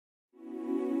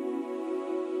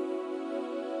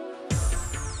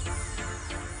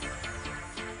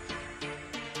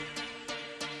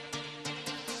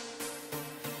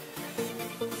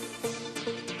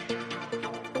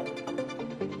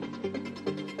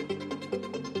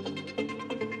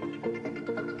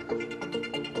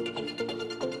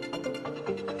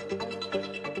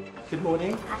Good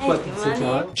morning. Hi, Welcome good to St.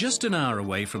 morning. Giles. Just an hour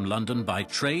away from London by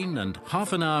train and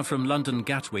half an hour from London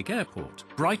Gatwick Airport,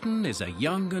 Brighton is a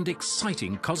young and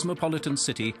exciting cosmopolitan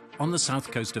city on the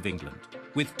south coast of England.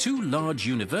 With two large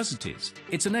universities,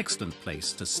 it's an excellent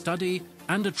place to study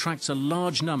and attracts a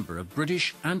large number of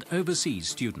British and overseas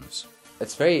students.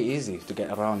 It's very easy to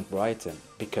get around Brighton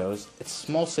because it's a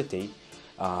small city.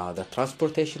 The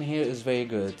transportation here is very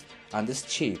good and it's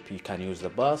cheap. You can use the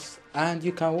bus and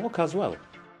you can walk as well.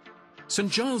 St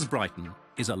Giles Brighton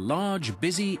is a large,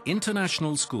 busy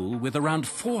international school with around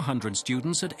 400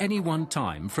 students at any one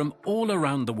time from all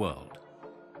around the world.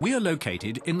 We are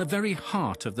located in the very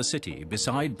heart of the city,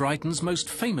 beside Brighton's most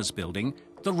famous building,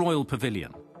 the Royal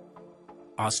Pavilion.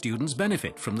 Our students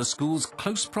benefit from the school's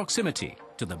close proximity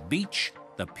to the beach,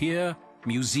 the pier,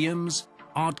 museums,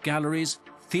 art galleries,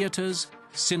 theatres,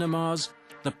 cinemas,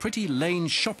 the Pretty Lane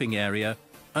shopping area,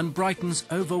 and Brighton's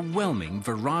overwhelming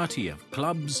variety of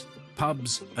clubs,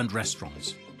 pubs and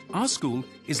restaurants. Our school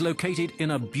is located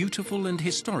in a beautiful and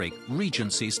historic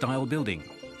Regency-style building.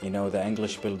 You know, the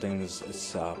English buildings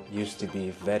used to be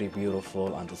very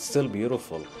beautiful and it's still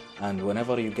beautiful. And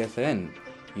whenever you get in,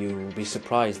 you'll be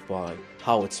surprised by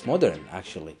how it's modern,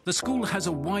 actually. The school has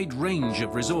a wide range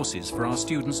of resources for our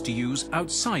students to use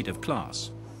outside of class.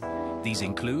 These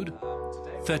include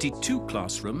 32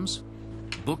 classrooms,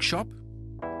 bookshop,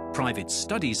 private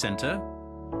study centre,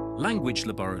 language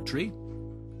laboratory,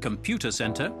 computer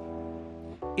centre,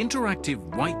 interactive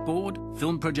whiteboard,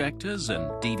 film projectors and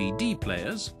DVD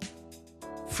players,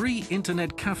 free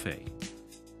internet cafe,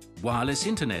 wireless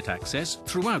internet access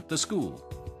throughout the school,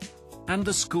 and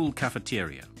the school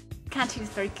cafeteria. The canteen is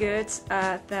very good.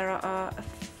 There are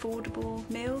affordable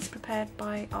meals prepared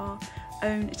by our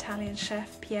own Italian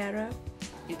chef, Piero.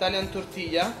 Italian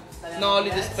tortilla. No,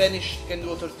 only the Spanish can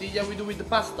do a tortilla. We do with the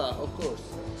pasta, of course.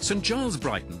 St Giles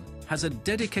Brighton has a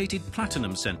dedicated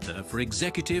Platinum Centre for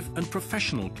executive and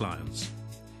professional clients.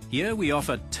 Here we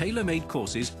offer tailor-made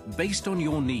courses based on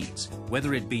your needs,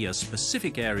 whether it be a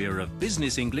specific area of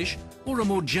business English or a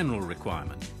more general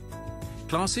requirement.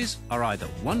 Classes are either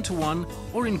one-to-one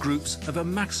or in groups of a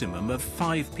maximum of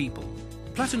 5 people.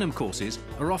 Platinum courses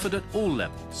are offered at all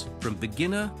levels, from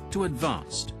beginner to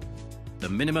advanced. The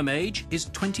minimum age is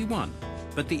 21,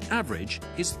 but the average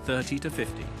is 30 to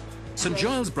 50. St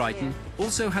Giles Brighton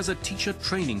also has a teacher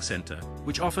training centre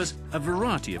which offers a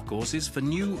variety of courses for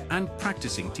new and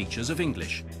practising teachers of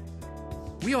English.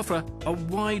 We offer a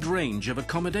wide range of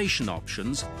accommodation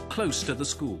options close to the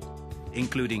school,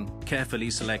 including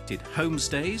carefully selected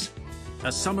homestays,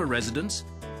 a summer residence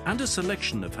and a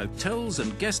selection of hotels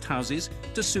and guest houses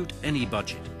to suit any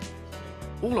budget.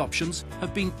 All options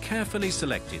have been carefully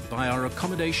selected by our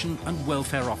accommodation and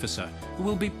welfare officer, who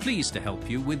will be pleased to help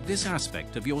you with this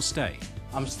aspect of your stay.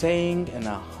 I'm staying in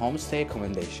a homestay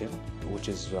accommodation, which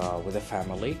is with a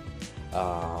family,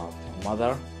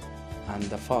 mother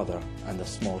and a father and a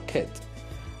small kid.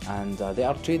 And they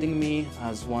are treating me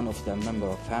as one of the member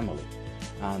of family.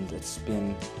 And it's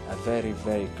been a very,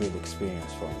 very good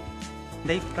experience for me.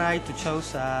 They've tried to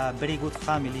choose a very good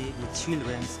family with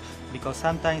children, because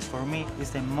sometimes for me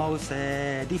it's the most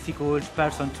difficult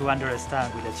person to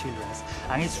understand with the children,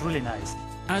 and it's really nice.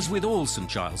 As with all St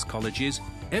Giles colleges,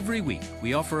 every week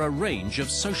we offer a range of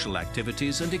social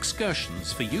activities and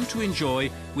excursions for you to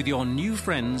enjoy with your new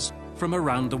friends from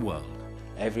around the world.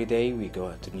 Every day we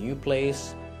go to a new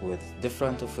place with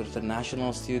different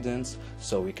international students,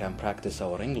 so we can practice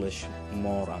our English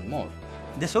more and more.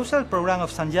 The social program of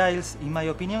St Giles, in my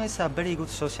opinion, is a very good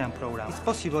social program. It's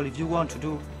possible if you want to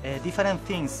do different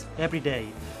things every day.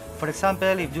 For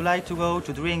example, if you like to go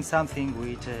to drink something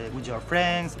with your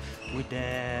friends,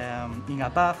 in a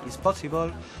pub, it's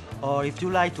possible. Or if you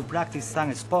like to practice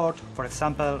some sport, for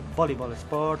example, volleyball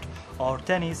sport or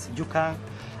tennis, you can.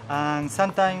 And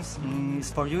sometimes,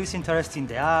 for you, it's interesting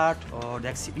the art or the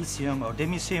exhibition or the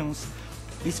museums.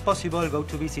 It's possible go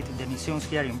to visit the museums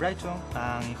here in Brighton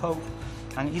and in Hove.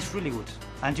 And it's really good.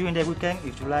 And during the weekend,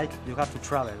 if you like, you have to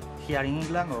travel here in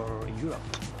England or in Europe.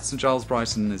 St Giles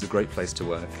Brighton is a great place to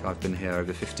work. I've been here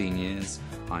over 15 years.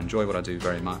 I enjoy what I do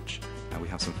very much. We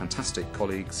have some fantastic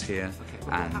colleagues here,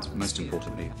 and most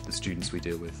importantly, the students we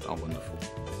deal with are wonderful.